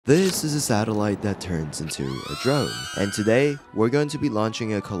This is a satellite that turns into a drone, and today we're going to be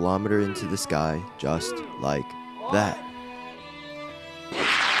launching a kilometer into the sky just like that.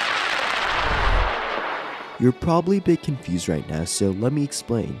 You're probably a bit confused right now, so let me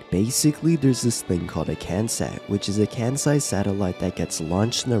explain. Basically, there's this thing called a CanSat, which is a can-sized satellite that gets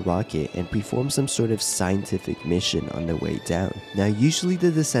launched in a rocket and performs some sort of scientific mission on the way down. Now, usually the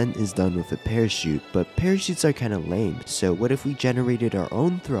descent is done with a parachute, but parachutes are kinda lame, so what if we generated our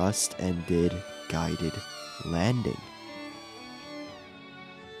own thrust and did guided landing?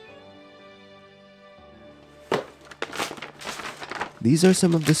 These are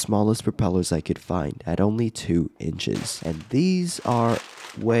some of the smallest propellers I could find at only 2 inches. And these are...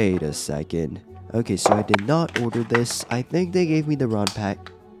 wait a second. Okay, so I did not order this. I think they gave me the wrong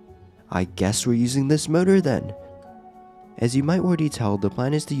pack. I guess we're using this motor then. As you might already tell, the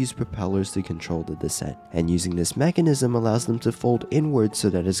plan is to use propellers to control the descent, and using this mechanism allows them to fold inward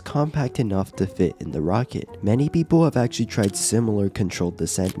so that it's compact enough to fit in the rocket. Many people have actually tried similar controlled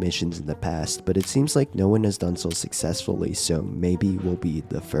descent missions in the past, but it seems like no one has done so successfully, so maybe we'll be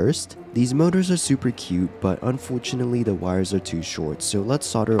the first? These motors are super cute, but unfortunately the wires are too short, so let's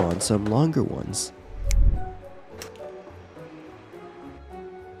solder on some longer ones.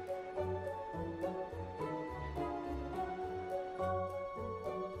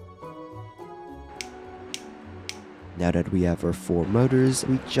 Now that we have our 4 motors,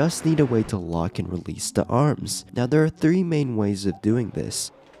 we just need a way to lock and release the arms. Now there are 3 main ways of doing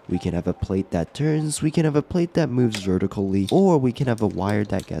this. We can have a plate that turns, we can have a plate that moves vertically, or we can have a wire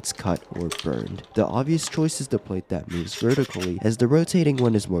that gets cut or burned. The obvious choice is the plate that moves vertically, as the rotating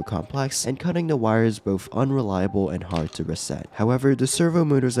one is more complex, and cutting the wire is both unreliable and hard to reset. However, the servo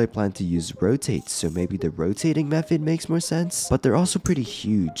motors I plan to use rotate, so maybe the rotating method makes more sense, but they're also pretty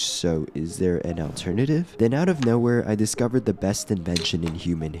huge, so is there an alternative? Then out of nowhere, I discovered the best invention in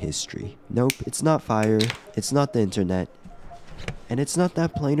human history. Nope, it's not fire, it's not the internet, and it's not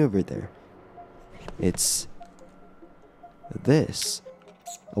that plane over there. It's this.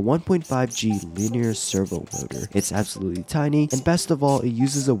 A 1.5G linear servo motor. It's absolutely tiny, and best of all, it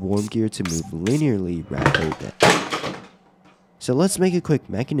uses a worm gear to move linearly rather than... So let's make a quick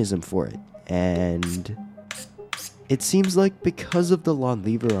mechanism for it, and... it seems like because of the long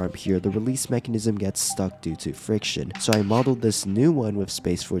lever arm here, the release mechanism gets stuck due to friction, so I modeled this new one with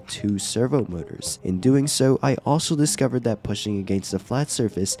space for 2 servo motors. In doing so, I also discovered that pushing against a flat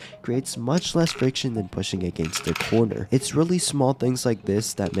surface creates much less friction than pushing against a corner. It's really small things like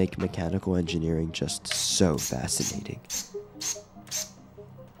this that make mechanical engineering just so fascinating.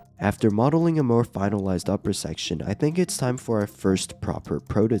 After modeling a more finalized upper section, I think it's time for our first proper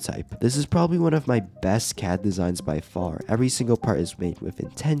prototype. This is probably one of my best CAD designs by far. Every single part is made with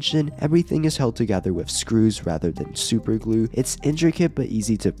intention, everything is held together with screws rather than super glue. It's intricate but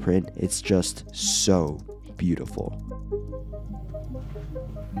easy to print, it's just so beautiful.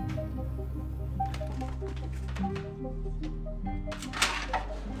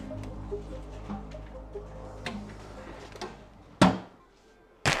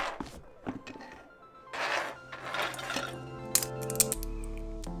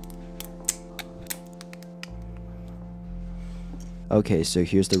 Okay, so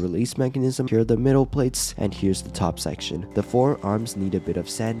here's the release mechanism, here are the middle plates, and here's the top section. The 4 arms need a bit of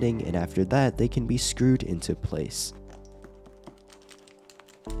sanding, and after that, they can be screwed into place.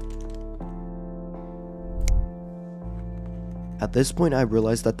 At this point, I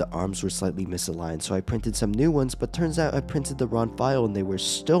realized that the arms were slightly misaligned, so I printed some new ones, but turns out I printed the wrong file and they were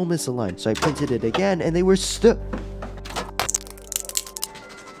still misaligned, so I printed it again and they were still...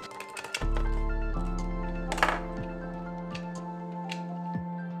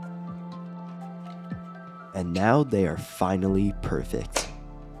 And now they are finally perfect.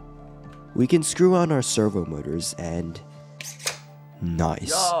 We can screw on our servo motors and...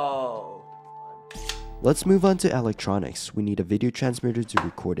 nice. Yo. Let's move on to electronics. We need a video transmitter to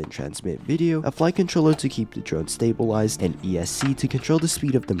record and transmit video, a flight controller to keep the drone stabilized, an ESC to control the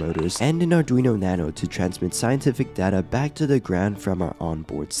speed of the motors, and an Arduino Nano to transmit scientific data back to the ground from our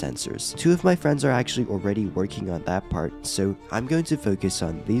onboard sensors. 2 of my friends are actually already working on that part, so I'm going to focus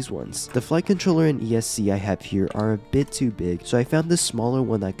on these ones. The flight controller and ESC I have here are a bit too big, so I found this smaller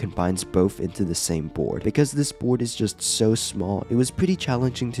one that combines both into the same board. Because this board is just so small, it was pretty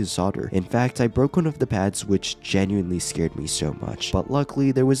challenging to solder. In fact, I broke one of the pads, which genuinely scared me so much. But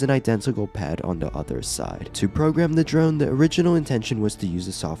luckily, there was an identical pad on the other side. To program the drone, the original intention was to use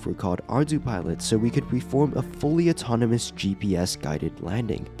a software called ibuildstuffyt so we could perform a fully autonomous GPS guided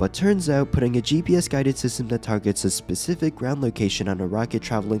landing. But turns out, putting a GPS guided system that targets a specific ground location on a rocket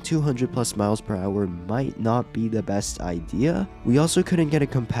traveling 200 plus miles per hour might not be the best idea. We also couldn't get a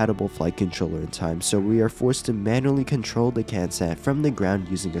compatible flight controller in time, so we are forced to manually control the CanSat from the ground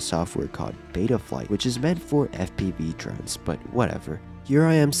using a software called Betaflight, which is meant for FPV drones, but whatever. Here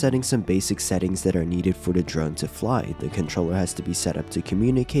I am setting some basic settings that are needed for the drone to fly. The controller has to be set up to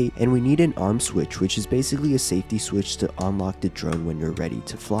communicate, and we need an arm switch, which is basically a safety switch to unlock the drone when you're ready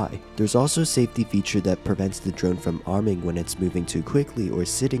to fly. There's also a safety feature that prevents the drone from arming when it's moving too quickly or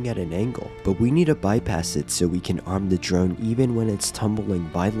sitting at an angle, but we need to bypass it so we can arm the drone even when it's tumbling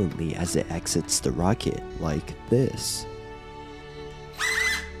violently as it exits the rocket, like this.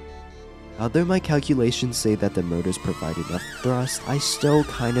 Although my calculations say that the motors provide enough thrust, I still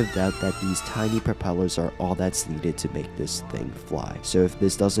kind of doubt that these tiny propellers are all that's needed to make this thing fly. So if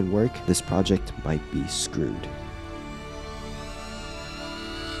this doesn't work, this project might be screwed.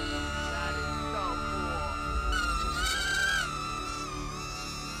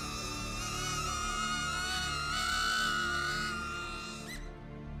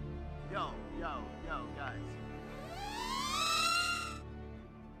 Yo, guys.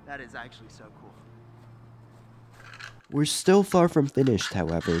 That is actually so cool. We're still far from finished,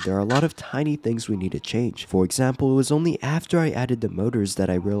 however. There are a lot of tiny things we need to change. For example, it was only after I added the motors that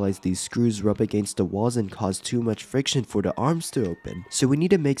I realized these screws rub against the walls and cause too much friction for the arms to open. So we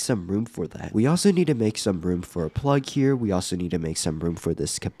need to make some room for that. We also need to make some room for a plug here. We also need to make some room for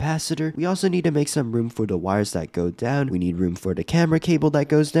this capacitor. We also need to make some room for the wires that go down. We need room for the camera cable that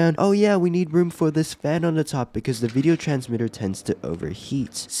goes down. Oh yeah, we need room for this fan on the top because the video transmitter tends to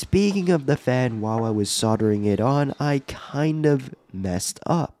overheat. Speaking of the fan, while I was soldering it on, I kind of messed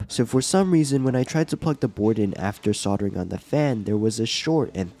up. So for some reason, when I tried to plug the board in after soldering on the fan, there was a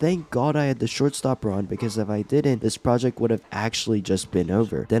short, and thank God I had the short stopper on, because if I didn't, this project would have actually just been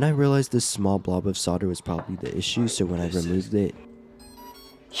over. Then I realized this small blob of solder was probably the issue, so when I removed it,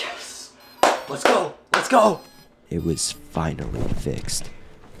 Yes! Let's go! Let's go! it was finally fixed.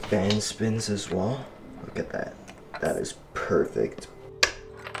 Fan spins as well. Look at that. That is perfect.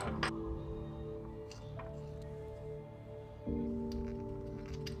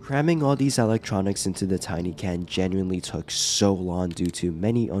 Cramming all these electronics into the tiny can genuinely took so long due to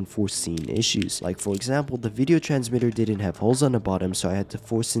many unforeseen issues. Like for example, the video transmitter didn't have holes on the bottom, so I had to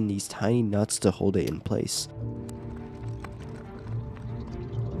force in these tiny nuts to hold it in place.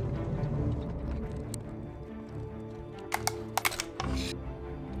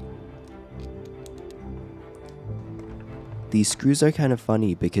 These screws are kind of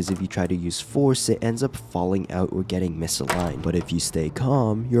funny because if you try to use force, it ends up falling out or getting misaligned. But if you stay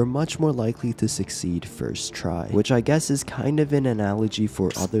calm, you're much more likely to succeed first try, which I guess is kind of an analogy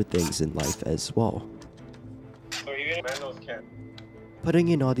for other things in life as well. Putting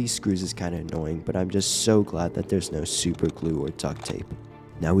in all these screws is kind of annoying, but I'm just so glad that there's no super glue or duct tape.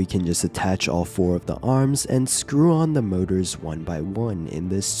 Now we can just attach all 4 of the arms and screw on the motors one by one in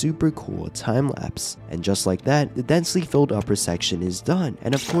this super cool time lapse. And just like that, the densely filled upper section is done,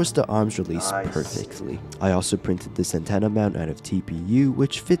 and of course the arms release perfectly. I also printed this antenna mount out of TPU,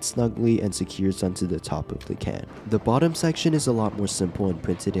 which fits snugly and secures onto the top of the can. The bottom section is a lot more simple and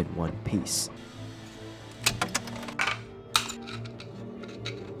printed in one piece.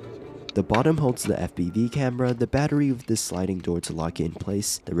 The bottom holds the FPV camera, the battery with this sliding door to lock it in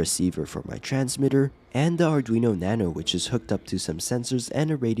place, the receiver for my transmitter, and the Arduino Nano, which is hooked up to some sensors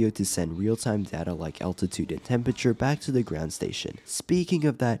and a radio to send real-time data like altitude and temperature back to the ground station. Speaking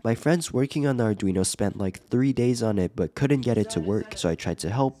of that, my friends working on the Arduino spent like 3 days on it but couldn't get it to work, so I tried to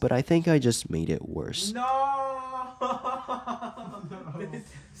help, but I think I just made it worse. No! This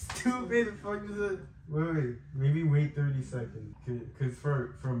stupid. Wait, maybe wait 30 seconds. Cause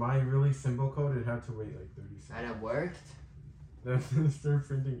for my really simple code, it had to wait like 30 seconds. And it worked? Then start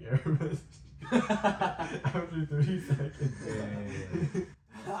printing error message after 30 seconds. Yeah.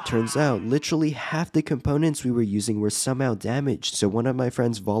 Turns out, literally half the components we were using were somehow damaged, so one of my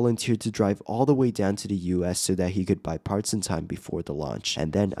friends volunteered to drive all the way down to the US so that he could buy parts in time before the launch.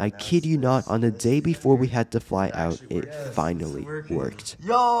 And then, I kid you not, on the day before we had to fly out, it finally worked.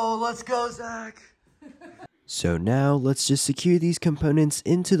 Yo, let's go, Zach! So now, let's just secure these components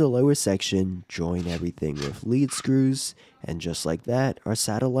into the lower section, join everything with lead screws, And just like that, our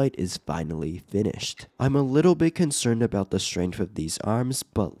satellite is finally finished. I'm a little bit concerned about the strength of these arms,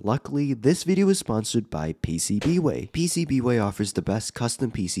 but luckily this video is sponsored by PCBWay. PCBWay offers the best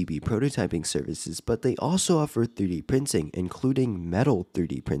custom PCB prototyping services, but they also offer 3D printing, including metal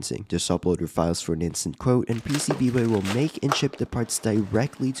 3D printing. Just upload your files for an instant quote and PCBWay will make and ship the parts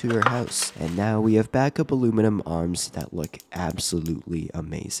directly to your house. And now we have backup aluminum arms that look absolutely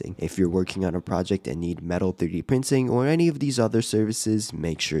amazing. If you're working on a project and need metal 3D printing or any of these other services,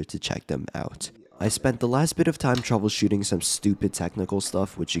 make sure to check them out. I spent the last bit of time troubleshooting some stupid technical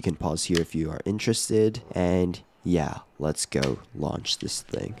stuff, which you can pause here if you are interested. And yeah, let's go launch this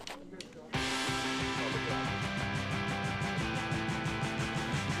thing.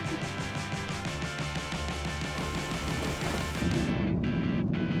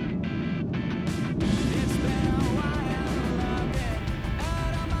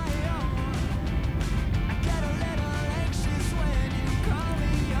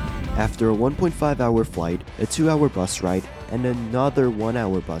 After a 1.5-hour flight, a 2-hour bus ride, and another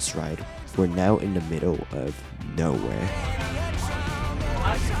 1-hour bus ride, we're now in the middle of nowhere.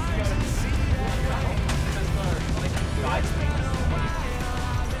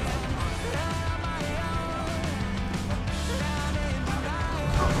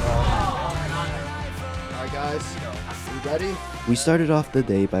 Alright guys, you ready? We started off the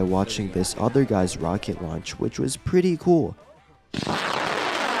day by watching this other guy's rocket launch, which was pretty cool.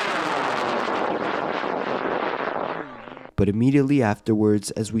 But immediately afterwards,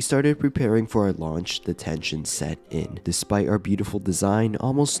 as we started preparing for our launch, the tension set in. Despite our beautiful design,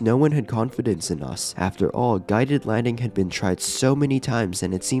 almost no one had confidence in us. After all, guided landing had been tried so many times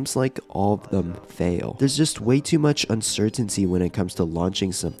and it seems like all of them fail. There's just way too much uncertainty when it comes to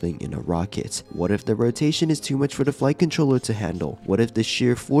launching something in a rocket. What if the rotation is too much for the flight controller to handle? What if the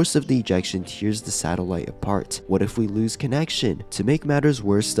sheer force of the ejection tears the satellite apart? What if we lose connection? To make matters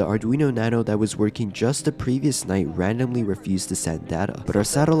worse, the Arduino Nano that was working just the previous night randomly refused to send data, but our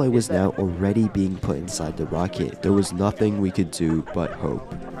satellite was now already being put inside the rocket. There was nothing we could do but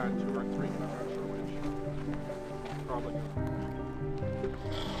hope.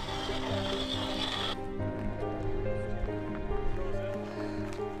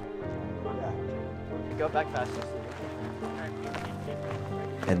 Go back faster.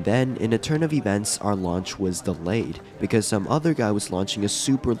 And then, in a turn of events, our launch was delayed because some other guy was launching a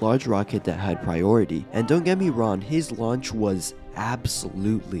super large rocket that had priority. And don't get me wrong, his launch was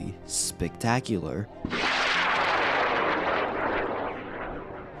absolutely spectacular.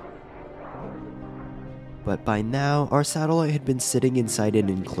 But by now, our satellite had been sitting inside an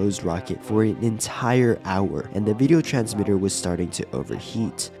enclosed rocket for an entire hour, and the video transmitter was starting to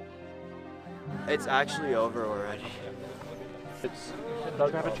overheat. It's actually over already. It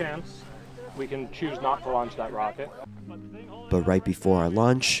doesn't have a chance. We can choose not to launch that rocket. But right before our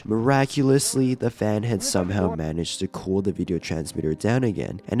launch, miraculously, the fan had somehow managed to cool the video transmitter down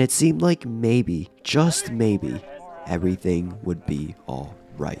again, and it seemed like maybe, just maybe, everything would be all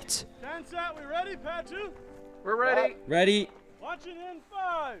right. Set, we ready, Patu? We're ready. Ready. Launching in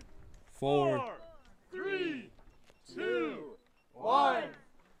 5, 4, 3, 2, 1.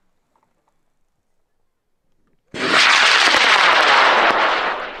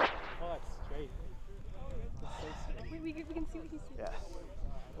 We can see what he's saying. Yeah.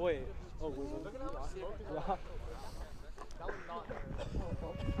 Wait. Oh, look at how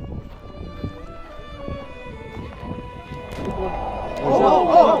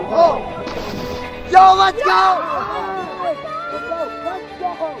Yo, let's go!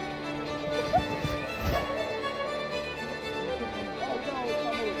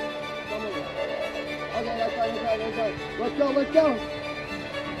 Let's go, let's go!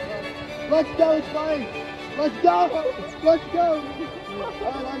 Let's go, it's fine! Let's go! Let's go!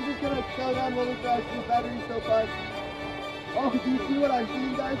 Alright, I'm just gonna slow down really fast. The battery's so fast. Oh, do you see what I'm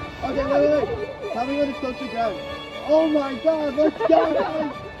seeing, guys? Okay, wait. Tell me when it's close to ground. Oh my god, let's go,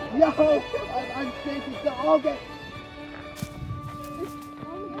 guys! Yo! I'm shaking. Okay.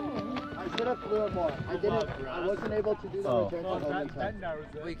 I should have flew it more. I wasn't able to do that return to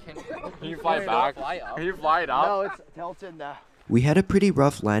home. Can you fly it back? Can you fly it up? No, it's tilted now. We had a pretty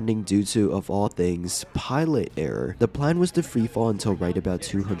rough landing due to, of all things, pilot error. The plan was to freefall until right about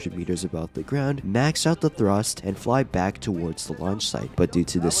 200 meters above the ground, max out the thrust, and fly back towards the launch site. But due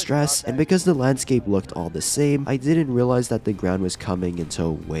to the stress, and because the landscape looked all the same, I didn't realize that the ground was coming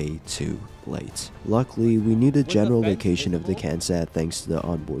until way too late. Luckily, we knew the general location of the CANSAT thanks to the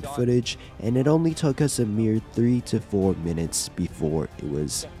onboard footage, and it only took us a mere 3 to 4 minutes before it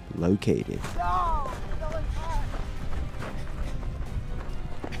was located.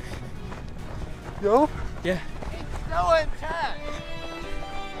 Yo? Yeah. So intact.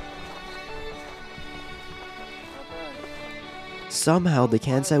 Somehow, the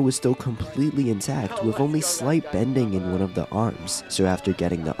CanSat was still completely intact with only slight bending in one of the arms, so after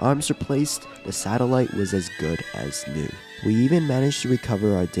getting the arms replaced, the satellite was as good as new. We even managed to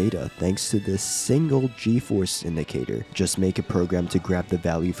recover our data thanks to this single G-force indicator. Just make a program to grab the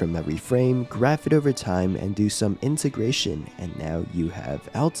value from every frame, graph it over time, and do some integration, and now you have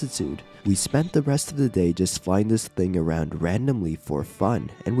altitude. We spent the rest of the day just flying this thing around randomly for fun,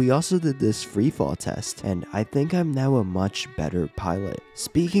 and we also did this freefall test, and I think I'm now a much better pilot.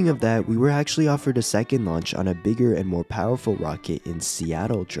 Speaking of that, we were actually offered a second launch on a bigger and more powerful rocket in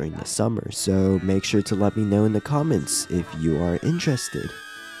Seattle during the summer, so make sure to let me know in the comments if you are interested.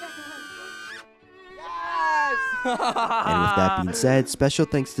 And with that being said, special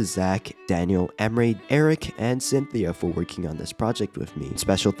thanks to Zach, Daniel, Emery, Eric, and Cynthia for working on this project with me.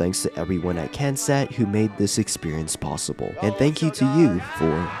 Special thanks to everyone at CanSat who made this experience possible. And thank you to you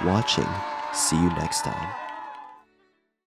for watching. See you next time.